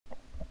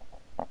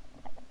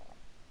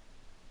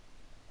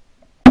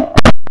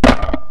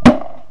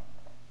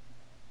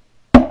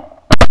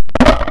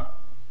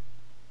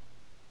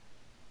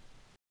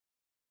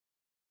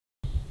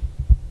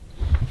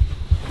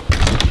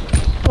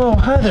Oh,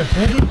 hi there,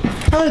 Freddy.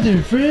 Hi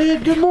there,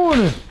 Fred. Good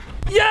morning.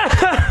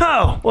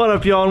 Yeah! What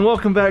up, y'all, and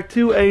welcome back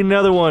to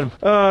another one.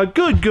 Good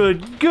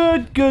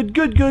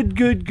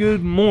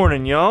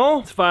morning,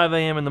 y'all. It's 5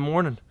 a.m. in the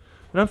morning,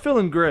 and I'm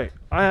feeling great.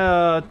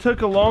 I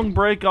took a long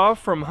break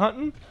off from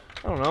hunting.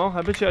 I don't know,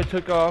 I bet you I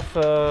took off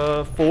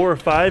 4 or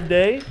 5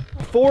 day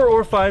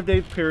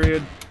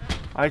period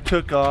I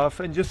took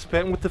off and just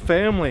spent with the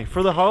family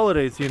for the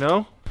holidays, you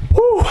know?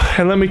 Whew.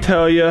 And let me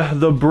tell you,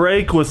 the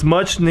break was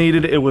much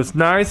needed. It was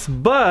nice,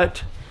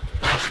 but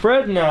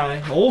Fred and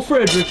I, old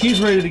Frederick,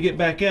 he's ready to get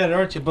back at it,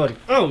 aren't you, buddy?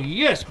 Oh,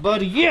 yes,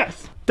 buddy,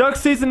 yes. Duck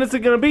season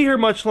isn't going to be here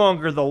much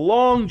longer. The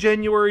long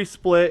January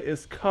split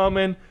is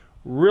coming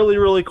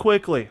really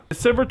quickly.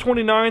 December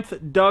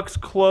 29th, ducks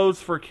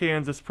close for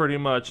Kansas pretty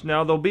much.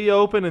 Now, they'll be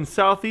open in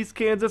southeast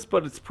Kansas,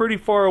 but it's pretty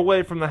far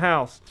away from the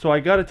house. So I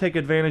got to take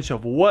advantage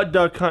of what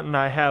duck hunting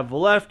I have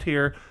left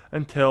here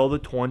until the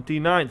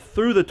 29th,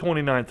 through the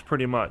 29th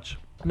pretty much.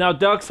 Now,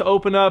 ducks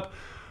open up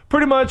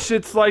pretty much,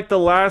 it's like the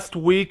last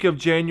week of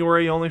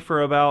January, only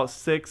for about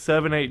 6,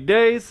 7, 8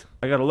 days.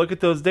 I gotta look at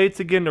those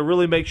dates again to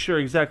really make sure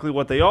exactly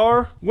what they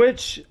are,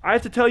 which I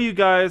have to tell you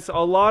guys, a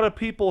lot of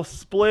people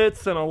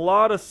splits and a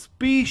lot of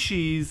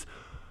species,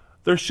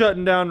 they're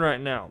shutting down right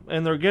now,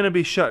 and they're gonna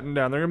be shutting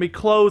down. They're gonna be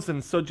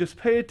closing, so just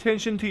pay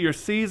attention to your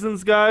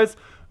seasons, guys.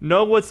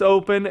 Know what's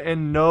open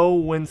and know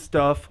when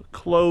stuff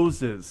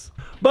closes.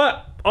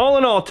 But all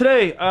in all,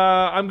 today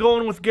I'm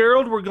going with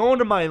Gerald. We're going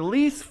to my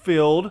lease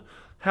field.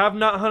 Have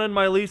not hunted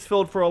my lease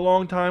field for a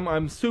long time.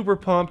 I'm super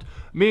pumped.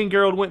 Me and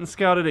Gerald went and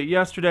scouted it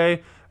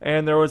yesterday,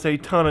 and there was a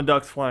ton of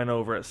ducks flying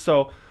over it.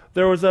 So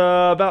there was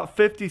about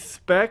 50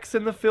 specks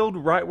in the field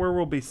right where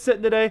we'll be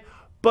sitting today,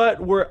 but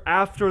we're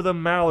after the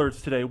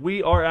mallards today.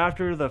 We are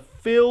after the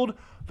field,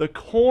 the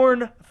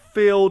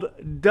cornfield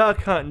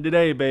duck hunting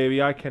today,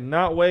 baby. I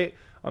cannot wait.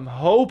 I'm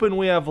hoping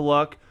we have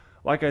luck.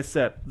 Like I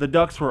said, the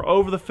ducks were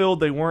over the field,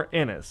 they weren't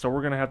in it, so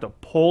we're going to have to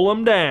pull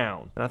them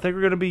down. And I think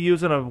we're going to be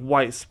using a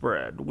white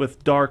spread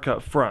with dark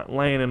up front,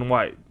 laying in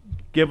white.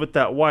 Give it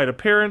that white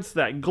appearance,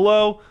 that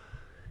glow,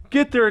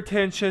 get their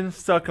attention,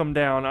 suck them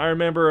down. I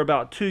remember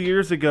about 2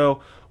 years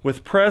ago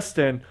with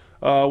Preston,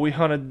 we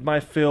hunted my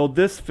field,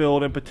 this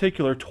field in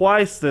particular,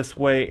 twice this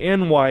way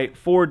in white,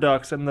 4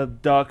 ducks, and the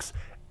ducks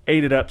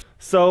ate it up.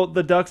 So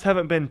the ducks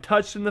haven't been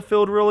touched in the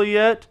field really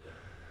yet.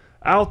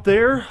 Out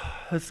there,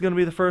 this is going to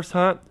be the first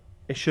hunt.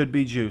 It should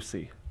be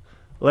juicy.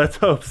 Let's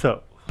hope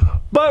so.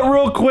 But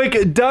real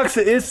quick, Ducks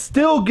is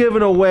still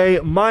giving away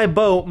my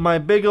boat, my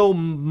big old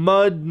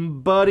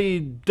mud buddy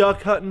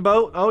duck hunting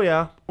boat. Oh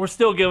yeah, we're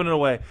still giving it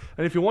away.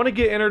 And if you want to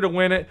get entered to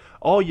win it,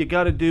 all you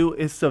got to do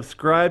is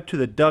subscribe to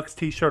the Ducks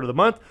t-shirt of the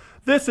month.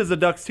 This is a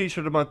Ducks t-shirt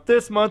of the month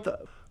this month.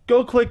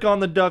 Go click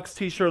on the Ducks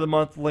t-shirt of the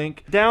month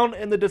link down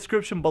in the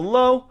description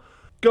below.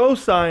 Go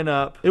sign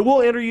up. It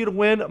will enter you to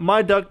win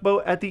my duck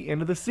boat at the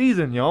end of the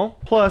season, y'all.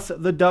 Plus,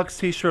 the Ducks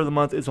t-shirt of the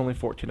month is only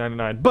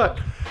 $14.99. But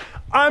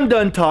I'm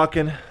done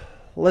talking.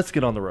 Let's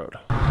get on the road.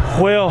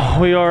 Well,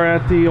 we are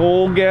at the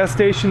old gas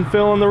station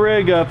filling the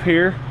rig up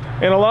here.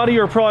 And a lot of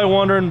you are probably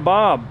wondering,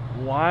 Bob,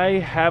 why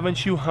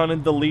haven't you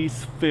hunted the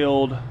lease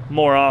field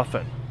more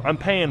often? I'm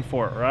paying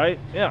for it, right?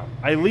 Yeah,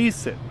 I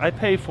lease it. I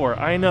pay for it.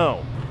 I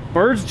know.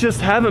 Birds just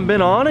haven't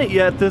been on it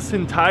yet this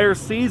entire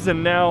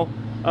season. Now,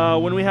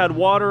 when we had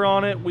water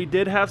on it, we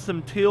did have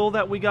some teal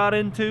that we got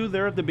into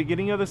there at the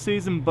beginning of the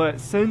season, but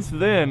since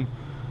then,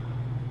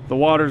 the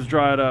water's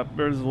dried up.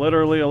 There's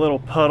literally a little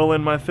puddle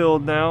in my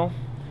field now.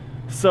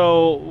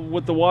 So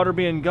with the water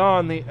being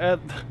gone,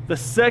 the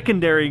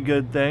secondary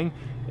good thing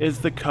is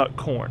the cut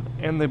corn,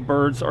 and the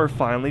birds are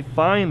finally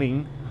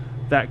finding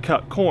that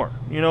cut corn.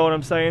 You know what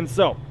I'm saying?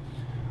 So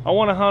I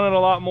want to hunt it a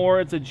lot more.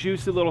 It's a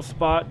juicy little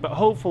spot, but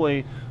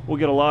hopefully we'll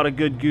get a lot of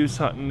good goose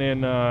hunting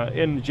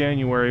in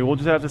January. We'll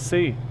just have to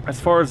see. As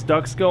far as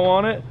ducks go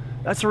on it,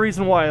 that's the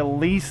reason why I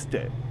leased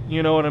it.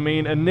 You know what I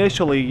mean?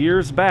 Initially,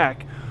 years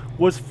back,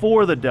 was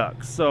for the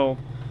ducks. So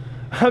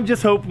I'm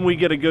just hoping we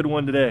get a good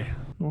one today.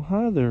 Well,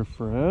 hi there,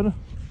 Fred.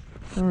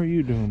 How are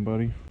you doing,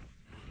 buddy?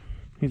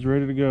 He's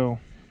ready to go.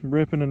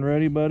 Ripping and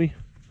ready, buddy.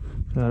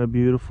 Got a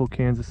beautiful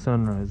Kansas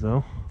sunrise,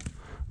 though.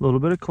 A little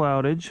bit of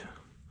cloudage.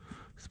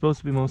 Supposed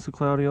to be mostly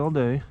cloudy all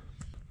day.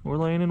 We're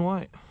laying in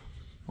white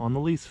on the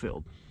lease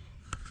field.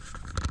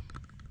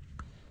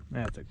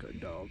 That's a good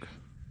dog.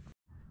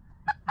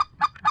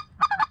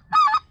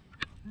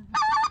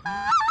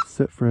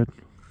 Sit, Fred.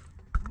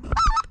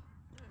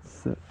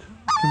 Sit.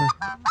 Come here.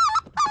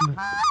 Come here.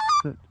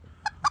 Sit.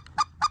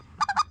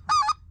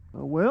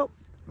 Well,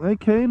 they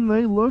came,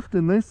 they looked,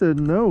 and they said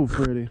no,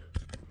 Freddy.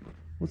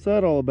 What's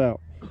that all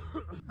about?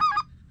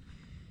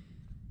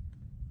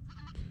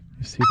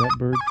 You see that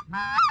bird?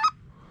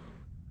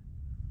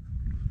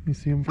 You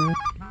see him, Fred?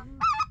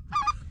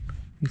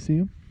 You see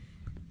him?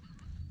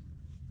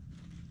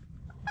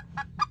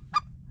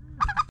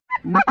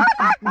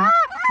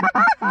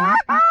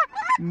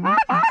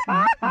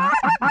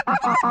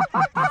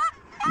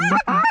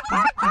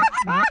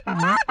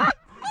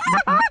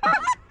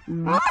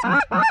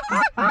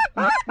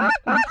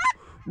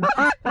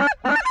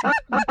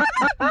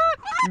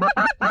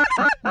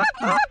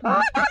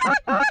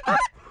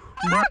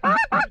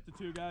 The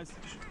two guys.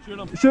 Shoot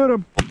them. Shoot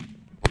them.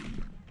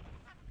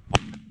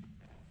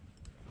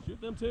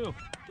 Shoot them too.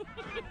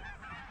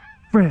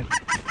 Fred.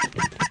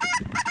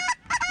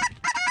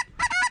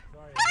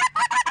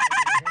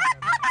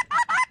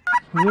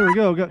 Well, there we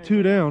go. Got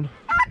two down.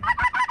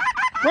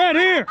 Right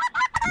here.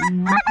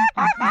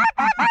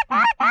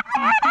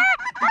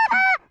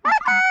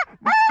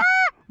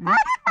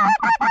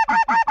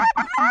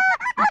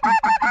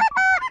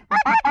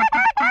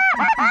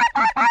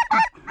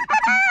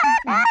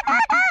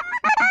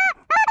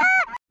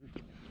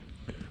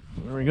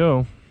 There we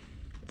go.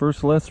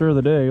 First lesser of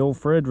the day. Old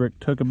Frederick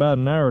took about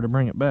an hour to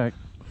bring it back.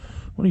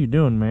 What are you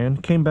doing, man?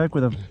 Came back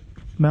with a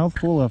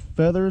mouthful of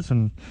feathers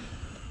and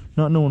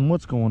not knowing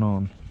what's going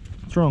on.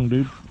 What's wrong,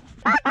 dude?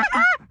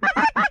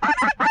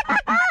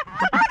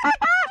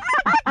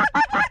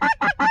 Set.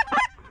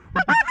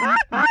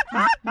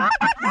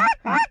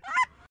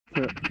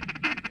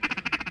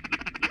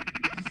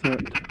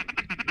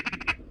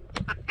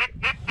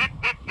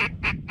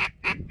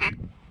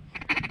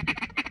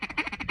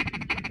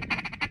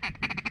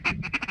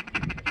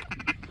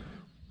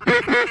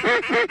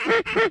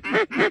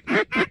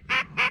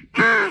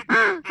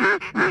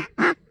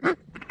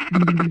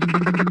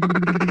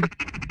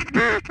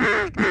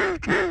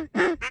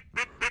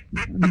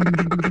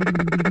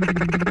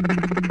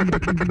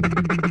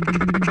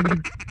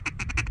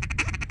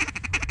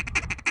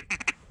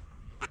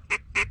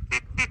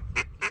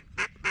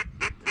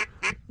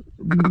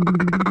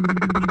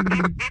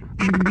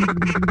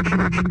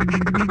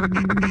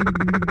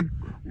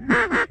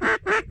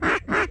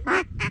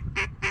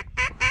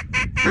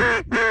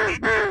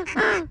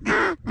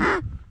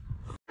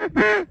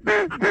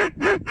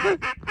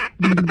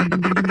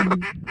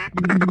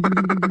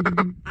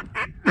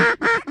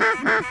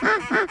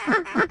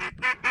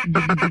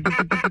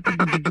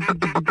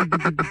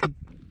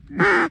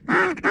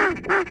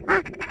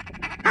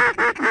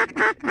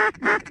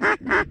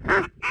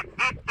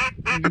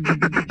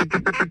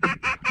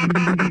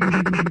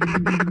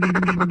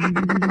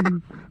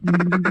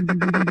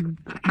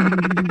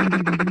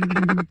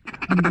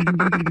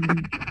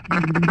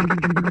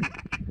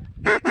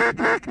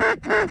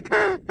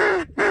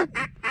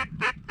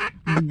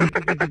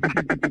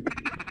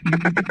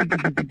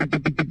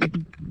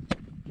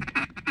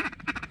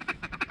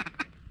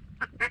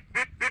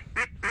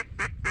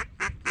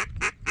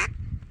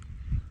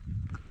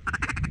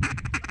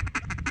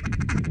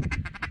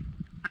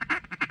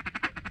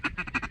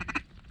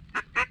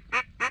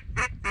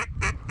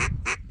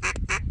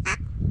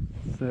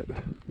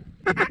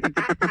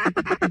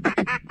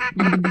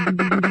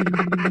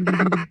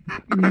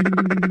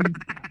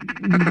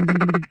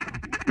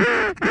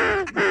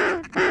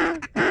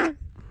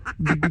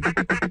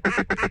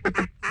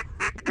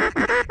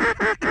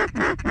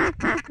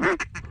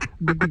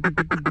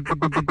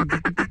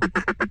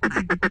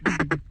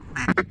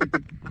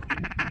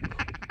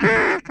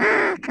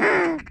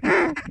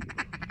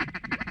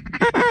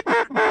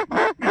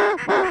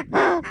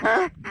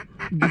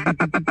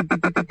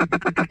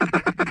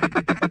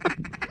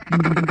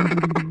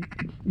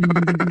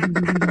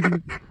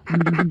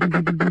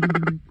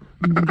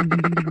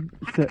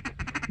 Set.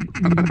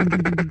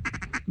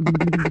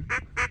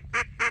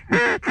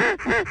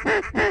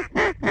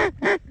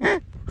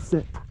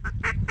 Sit.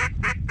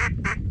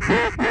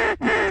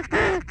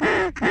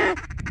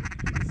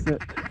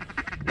 Sit.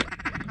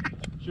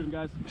 Shoot him,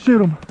 guys.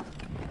 Shoot him.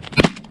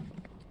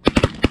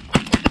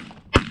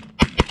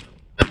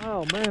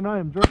 Oh man, I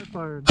am dry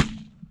fired.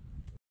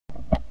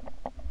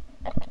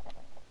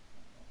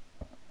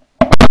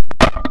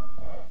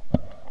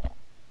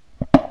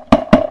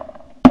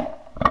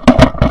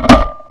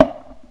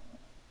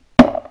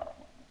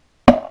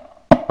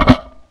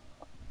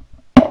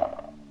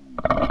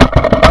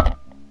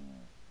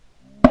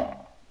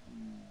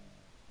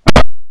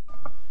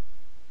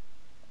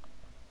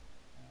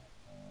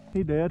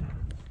 He did.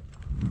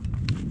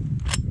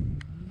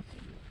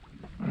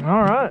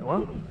 All right,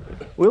 well,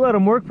 we let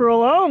them work for a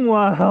long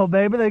while,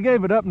 baby. They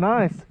gave it up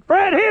nice.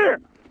 Fred, here!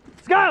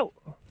 Let's go!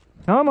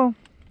 Come on.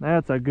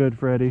 That's a good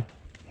Freddy.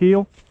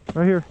 Heel.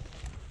 Right here.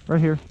 Right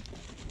here.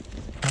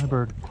 My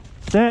bird.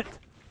 Sit.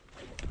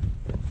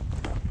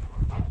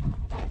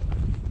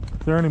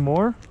 Is there any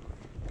more?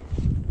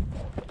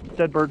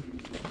 Dead bird.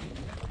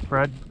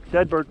 Fred.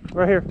 Dead bird.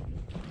 Right here.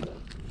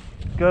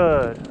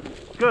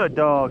 Good. Good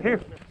dog.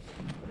 Here.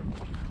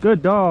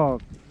 Good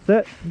dog.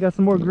 Set. You got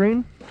some more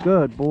green?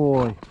 Good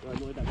boy.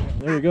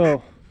 There you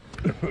go.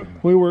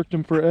 We worked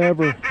him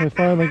forever. We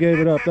finally gave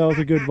it up. That was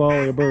a good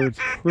volley of birds.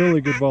 Really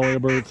good volley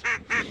of birds.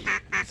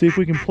 See if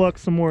we can pluck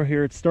some more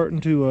here. It's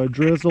starting to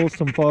drizzle.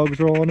 Some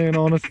fog's rolling in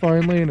on us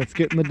finally, and it's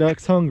getting the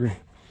ducks hungry.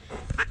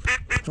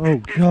 Oh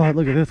God,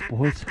 look at this,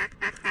 boys.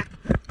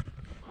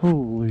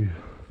 Holy.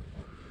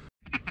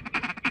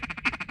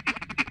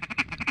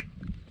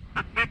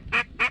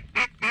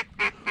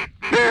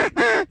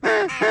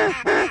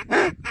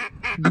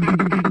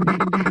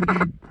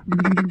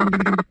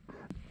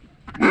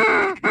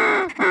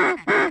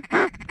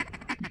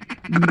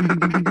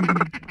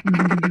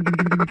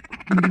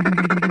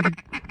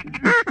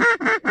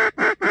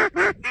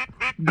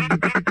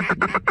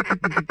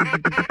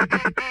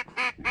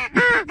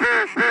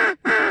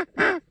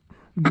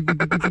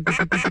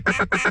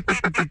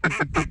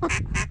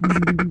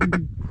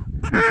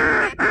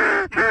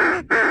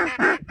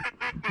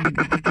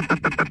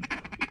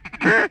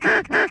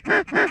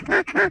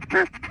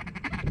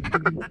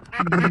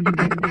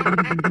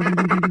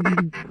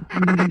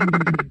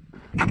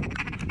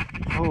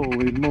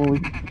 Holy moly.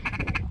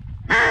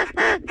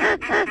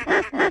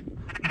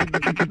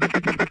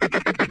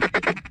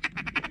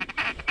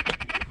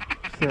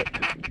 Sit.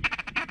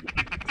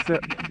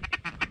 Sit.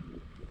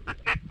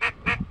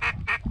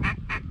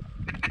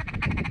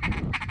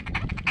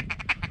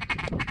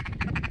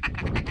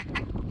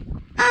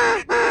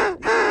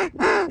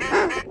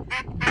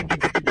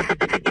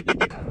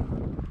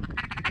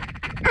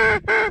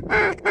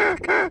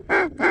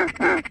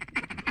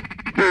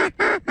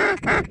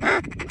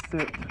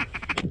 Sit.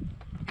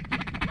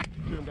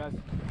 Shoot him, guys.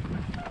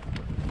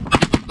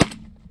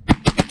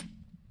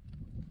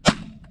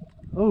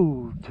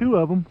 Oh, two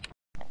of them.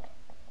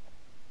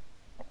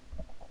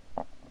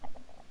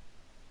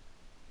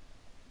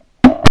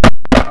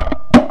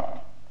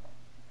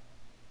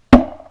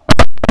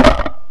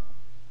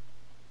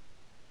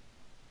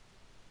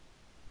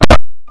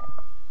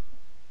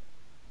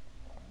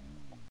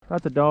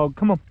 That's a dog.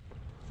 Come on.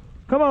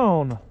 Come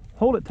on.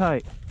 Hold it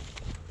tight.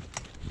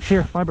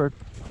 Here, my bird.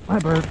 My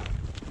bird.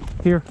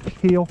 Here,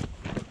 heel.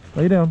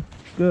 Lay down.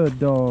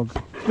 Good dog.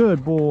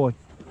 Good boy.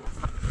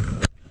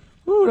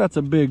 Woo, that's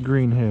a big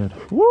green head.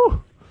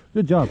 Woo!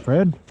 Good job,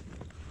 Fred.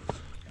 If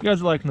you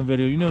guys are liking the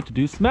video, you know what to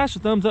do. Smash the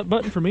thumbs up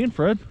button for me and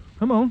Fred.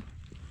 Come on.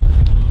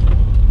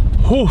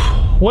 Whew.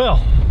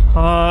 Well,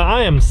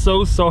 I am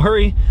so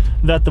sorry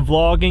that the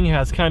vlogging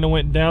has kind of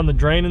went down the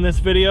drain in this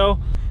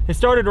video. It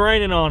started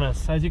raining on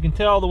us. As you can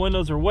tell, the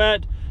windows are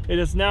wet. It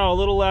is now a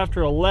little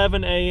after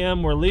 11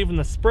 a.m. We're leaving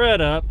the spread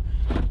up,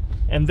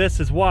 and this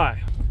is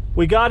why.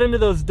 We got into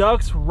those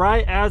ducks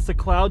right as the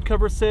cloud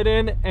cover set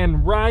in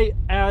and right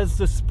as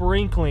the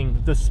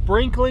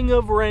sprinkling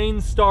of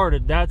rain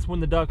started. That's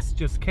when the ducks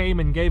just came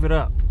and gave it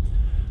up.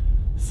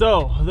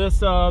 So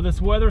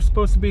this weather's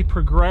supposed to be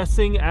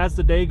progressing as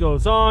the day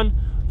goes on.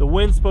 The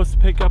wind's supposed to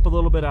pick up a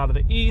little bit out of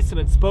the east, and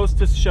it's supposed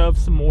to shove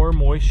some more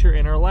moisture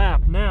in our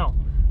lap. Now,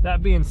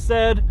 that being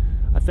said,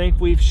 I think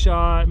we've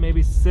shot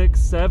maybe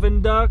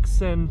 6-7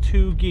 ducks and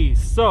 2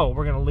 geese. So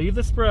we're gonna leave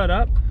the spread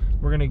up.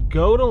 We're gonna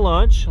go to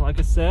lunch. Like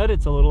I said,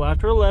 it's a little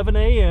after 11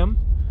 a.m.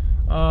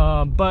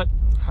 But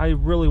I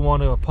really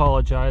want to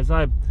apologize.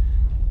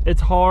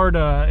 It's hard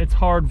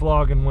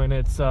vlogging when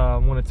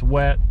it's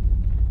wet,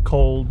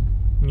 cold,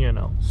 you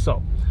know.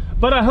 So,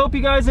 but I hope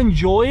you guys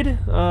enjoyed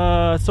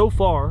so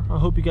far. I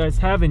hope you guys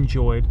have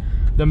enjoyed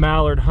the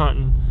mallard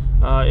hunting.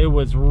 It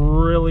was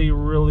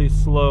really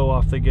slow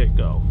off the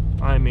get-go.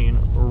 I mean,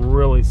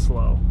 really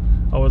slow.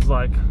 I was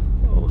like,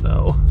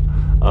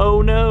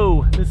 oh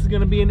no, this is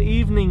gonna be an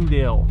evening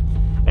deal.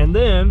 And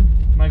then,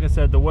 like I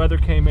said, the weather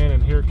came in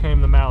and here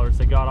came the mallards.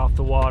 They got off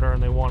the water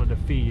and they wanted to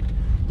feed.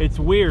 It's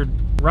weird,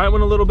 right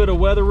when a little bit of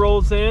weather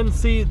rolls in.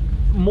 See,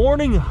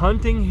 morning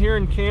hunting here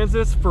in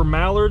Kansas for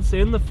mallards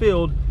in the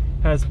field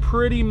has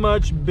pretty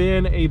much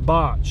been a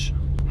botch.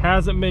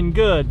 Hasn't been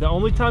good. The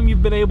only time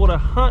you've been able to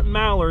hunt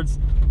mallards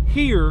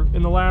here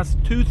in the last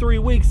 2-3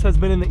 weeks has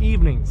been in the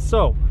evenings.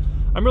 So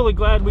I'm really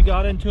glad we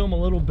got into them a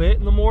little bit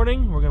in the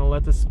morning. We're gonna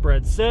let the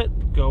spread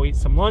sit, go eat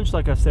some lunch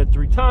like I said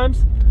 3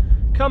 times,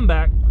 come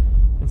back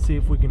and see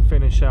if we can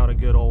finish out a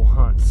good old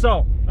hunt.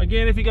 So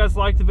again, if you guys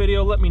liked the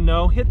video, let me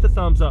know. Hit the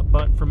thumbs up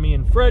button for me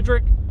and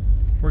Frederick.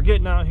 We're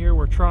getting out here,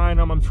 we're trying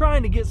them. I'm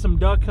trying to get some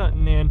duck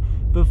hunting in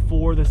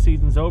before the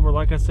season's over,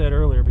 like I said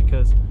earlier,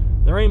 because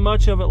there ain't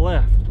much of it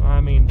left.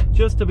 I mean,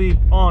 just to be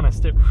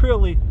honest, it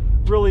really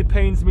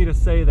pains me to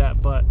say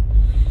that, but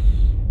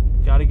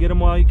gotta get them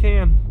while you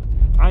can.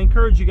 I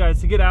encourage you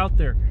guys to get out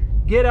there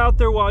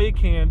while you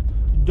can.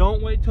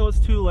 Don't wait till it's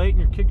too late and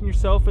you're kicking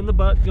yourself in the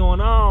butt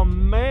going, oh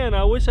man,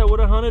 I wish I would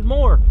have hunted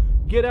more.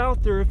 Get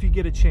out there if you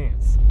get a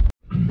chance.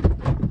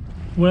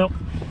 Well,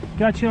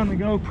 got you on the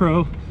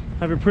GoPro. I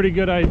have a pretty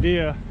good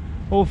idea.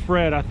 Old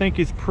Fred, I think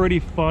he's pretty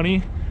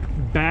funny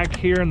back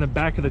here in the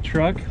back of the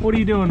truck. What are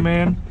you doing,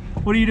 man?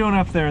 What are you doing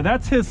up there?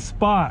 That's his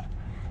spot.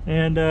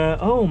 And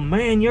oh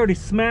man, you already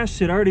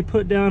smashed it. I already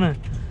put down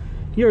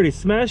you already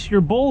smashed your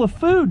bowl of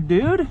food,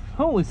 dude.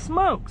 Holy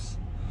smokes.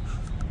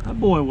 That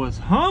boy was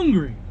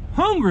hungry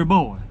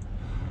boy.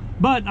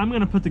 But I'm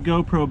gonna put the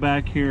GoPro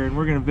back here and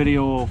we're gonna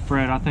video old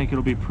Fred. I think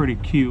it'll be pretty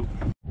cute.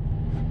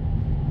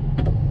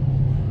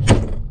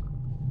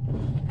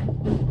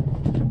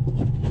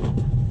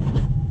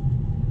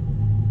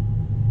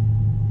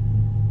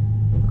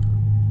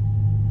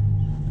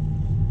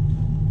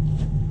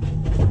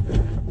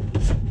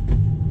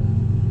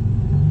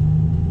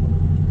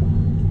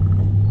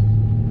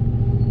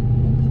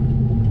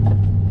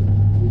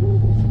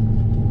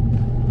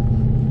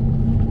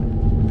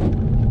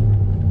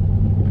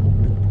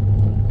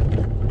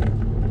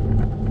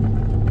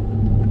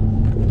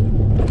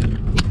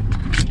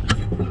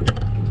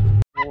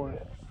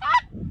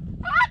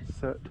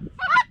 Sit.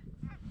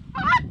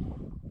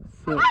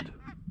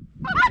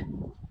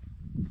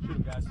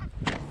 guys.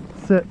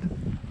 Sit.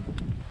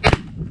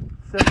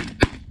 Sit.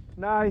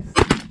 Nice.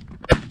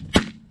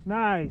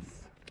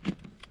 Nice.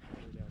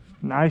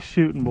 Nice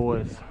shooting,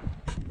 boys.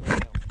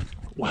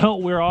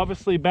 Well, we're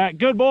obviously back.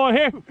 Good boy,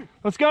 here.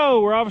 Let's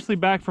go. We're obviously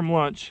back from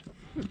lunch.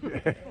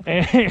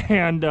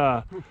 And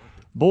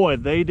boy,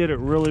 they did it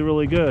really,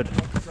 really good.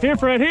 Here,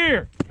 Fred,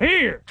 here.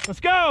 Here. Let's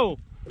go.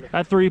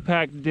 That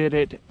 3-pack did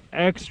it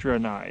extra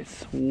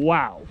nice.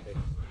 Wow.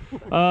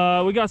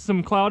 We got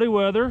some cloudy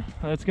weather.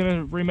 It's going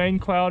to remain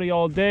cloudy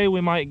all day.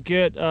 We might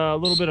get a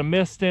little bit of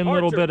mist in, a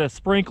little bit of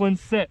sprinkling.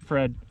 Sit,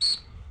 Fred.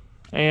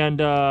 And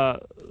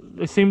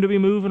they seem to be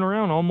moving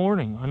around all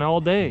morning and all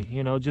day,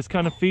 you know, just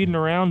kind of feeding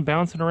around,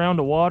 bouncing around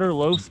to water,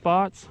 low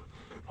spots.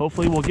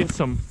 Hopefully we'll get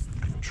some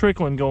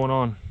trickling going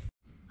on.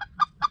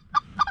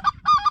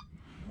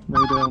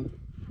 Lay down.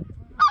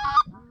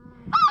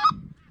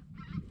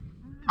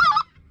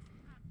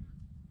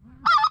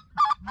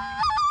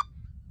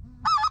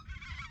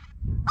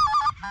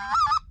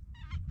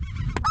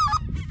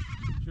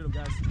 Shoot them,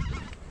 guys.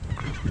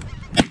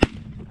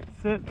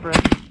 Sit,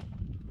 Fred.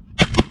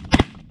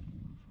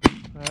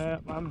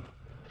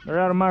 They're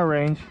out of my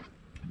range.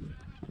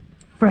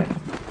 Fred.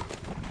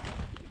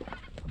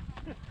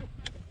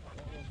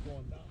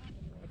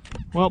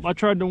 Well, I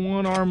tried to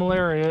one-arm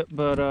lariat,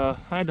 but I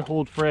had to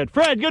hold Fred.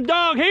 Fred, good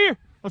dog, here!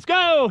 Let's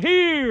go,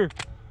 here!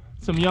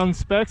 Some young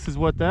specs is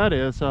what that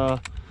is.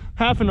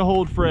 Having to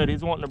hold Fred,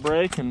 he's wanting to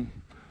break, and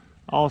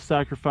I'll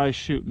sacrifice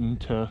shooting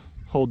to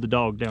hold the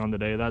dog down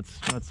today.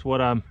 That's what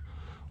I'm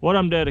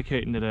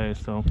dedicating today,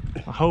 so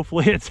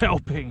hopefully it's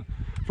helping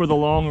for the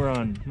long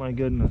run. My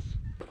goodness.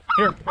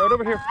 Here, right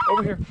over here,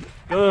 over here.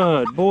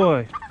 Good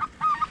boy.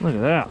 Look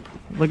at that.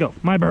 Let go.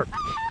 My bird.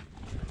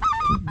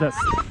 That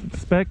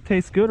spec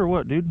tastes good or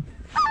what, dude?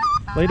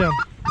 Lay down.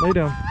 Lay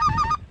down.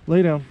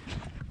 Lay down.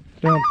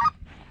 Down.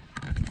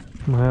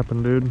 What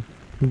happened, dude?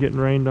 I'm getting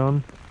rained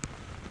on.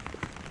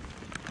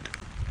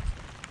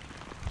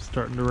 It's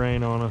starting to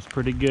rain on us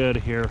pretty good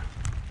here.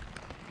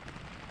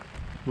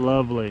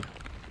 Lovely.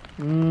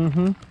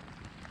 Mm-hmm.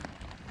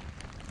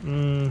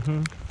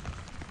 Mm-hmm.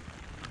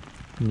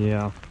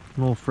 Yeah.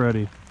 Little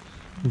Freddy.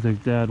 He's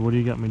like, Dad, what do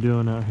you got me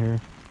doing out here?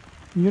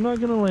 You're not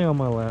gonna lay on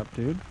my lap,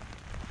 dude.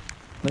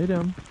 Lay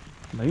down.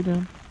 Lay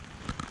down.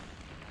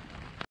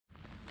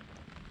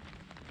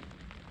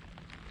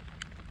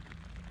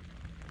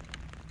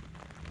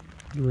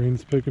 The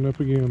rain's picking up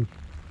again.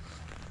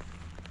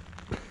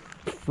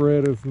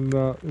 Fred is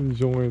not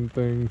enjoying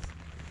things.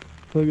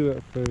 Look at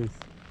that face.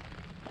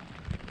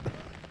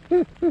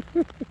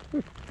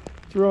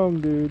 What's wrong,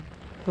 dude?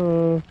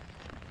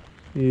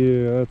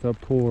 Yeah, that's a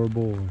poor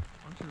boy.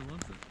 Archer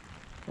loves it.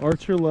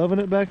 Archer loving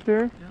it back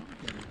there? Yeah,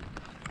 look at it.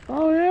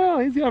 Oh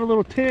yeah, he's got a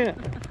little tent.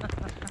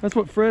 That's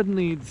what Fred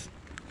needs.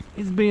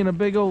 He's being a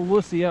big old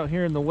wussy out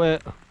here in the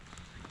wet.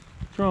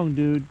 What's wrong,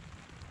 dude?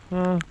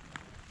 Huh?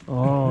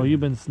 Oh,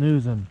 you've been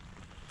snoozing.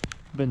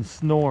 Been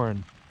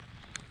snoring.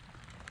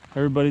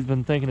 Everybody's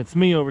been thinking it's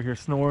me over here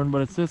snoring,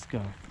 but it's this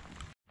guy.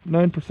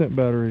 9%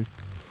 battery.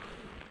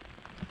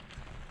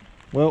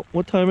 Well,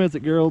 what time is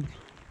it, Gerald?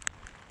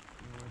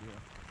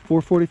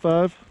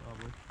 4:45?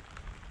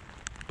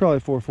 Probably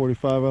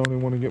 4:45. I don't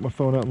even want to get my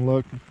phone out and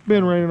look.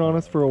 Been raining on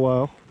us for a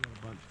while. A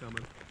bunch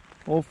coming.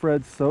 Old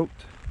Fred's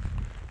soaked.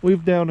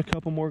 We've downed a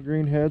couple more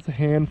green heads, a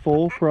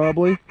handful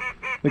probably.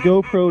 The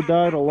GoPro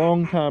died a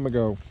long time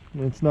ago.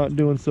 It's not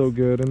doing so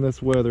good in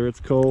this weather.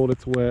 It's cold,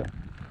 it's wet.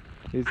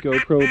 These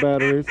GoPro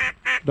batteries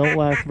don't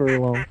last very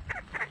long.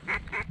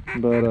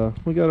 But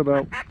we got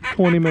about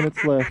 20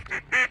 minutes left.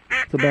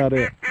 That's about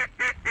it.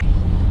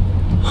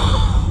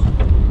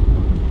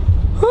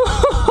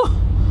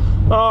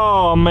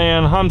 Oh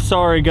man, I'm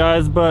sorry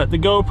guys, but the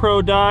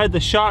GoPro died, the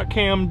shot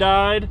cam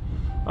died.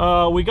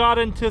 We got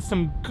into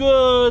some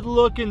good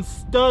looking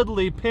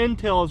studly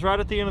pintails right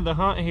at the end of the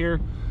hunt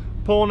here,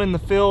 pulling in the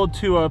field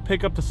to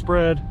pick up the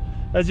spread.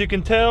 As you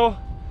can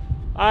tell,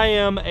 I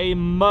am a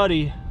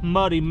muddy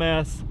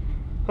mess.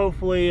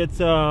 Hopefully it's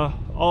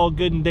all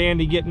good and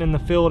dandy getting in the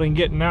field and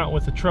getting out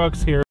with the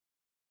trucks here.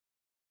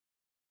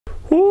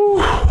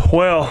 Whew.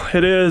 Well,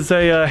 it is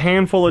a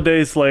handful of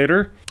days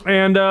later,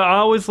 and I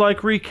always like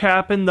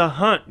recapping the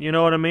hunt, you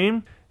know what I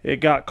mean? It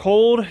got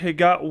cold, it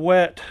got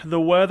wet, the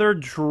weather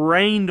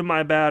drained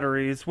my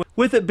batteries.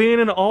 With it being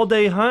an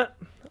all-day hunt,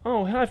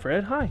 oh, hi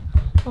Fred, hi.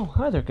 Oh,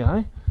 hi there,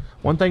 guy.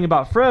 One thing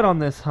about Fred on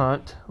this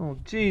hunt, oh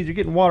geez, you're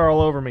getting water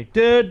all over me.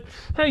 Dude,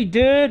 hey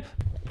dude.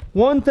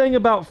 One thing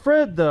about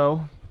Fred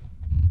though,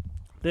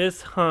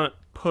 this hunt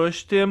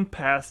pushed him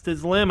past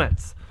his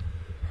limits.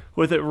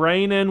 With it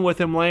raining,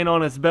 with him laying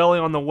on his belly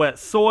on the wet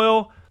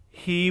soil,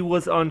 he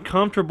was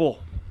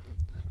uncomfortable.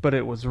 But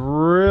it was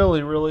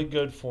really, really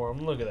good for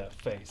him. Look at that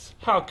face.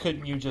 How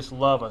couldn't you just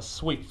love a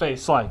sweet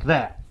face like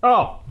that?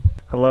 Oh,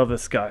 I love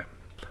this guy.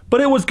 But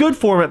it was good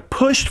for him. It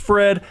pushed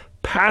Fred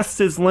past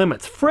his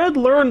limits. Fred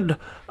learned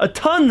a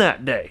ton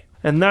that day.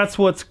 And that's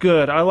what's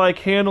good. I like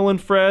handling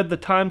Fred. The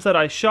times that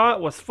I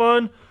shot was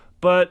fun,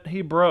 but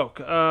he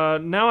broke.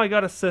 Now I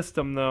got a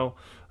system though,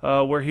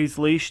 where he's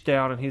leashed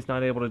down and he's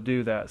not able to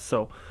do that.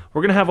 So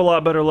we're gonna have a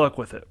lot better luck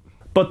with it.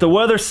 But the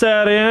weather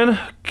sat in,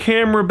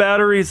 camera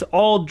batteries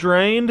all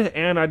drained,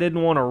 and I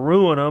didn't want to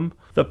ruin them.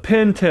 The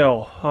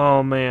Pintail,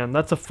 oh man,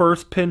 that's the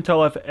first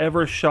Pintail I've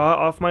ever shot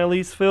off my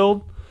lease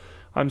field.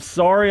 I'm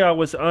sorry I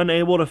was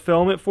unable to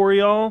film it for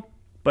y'all,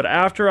 but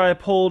after I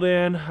pulled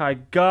in, I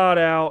got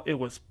out, it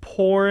was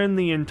pouring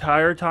the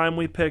entire time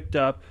we picked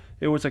up.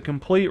 It was a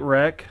complete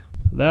wreck.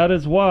 That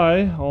is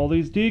why all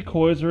these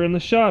decoys are in the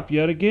shop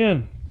yet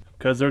again,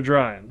 because they're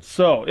drying.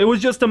 So, it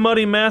was just a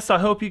muddy mess. I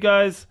hope you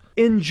guys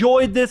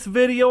enjoyed this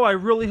video. I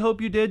really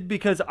hope you did,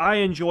 because I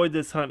enjoyed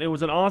this hunt. It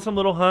was an awesome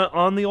little hunt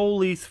on the old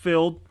lease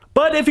field.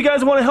 But if you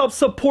guys want to help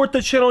support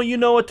the channel, you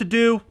know what to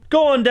do.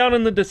 Go on down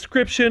in the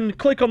description,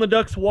 click on the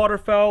DUX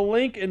waterfowl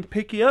link, and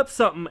pick you up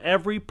something.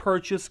 Every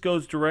purchase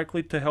goes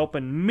directly to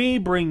helping me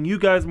bring you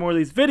guys more of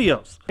these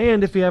videos.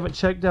 And if you haven't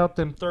checked out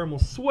them thermal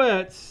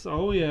sweats,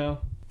 oh yeah,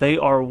 they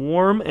are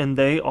warm and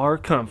they are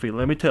comfy,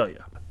 let me tell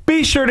you.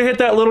 Be sure to hit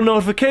that little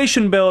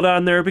notification bell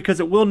down there,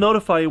 because it will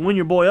notify you when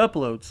your boy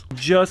uploads.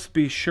 Just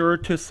be sure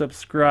to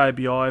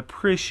subscribe, y'all. I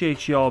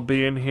appreciate y'all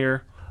being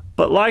here.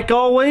 But like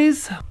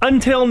always,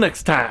 until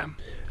next time.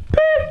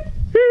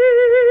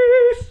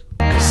 Peace!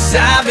 'Cause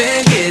I've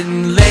been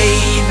getting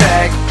laid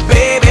back,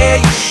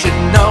 baby, you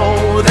should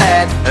know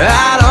that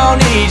I don't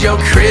need your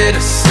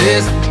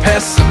criticism.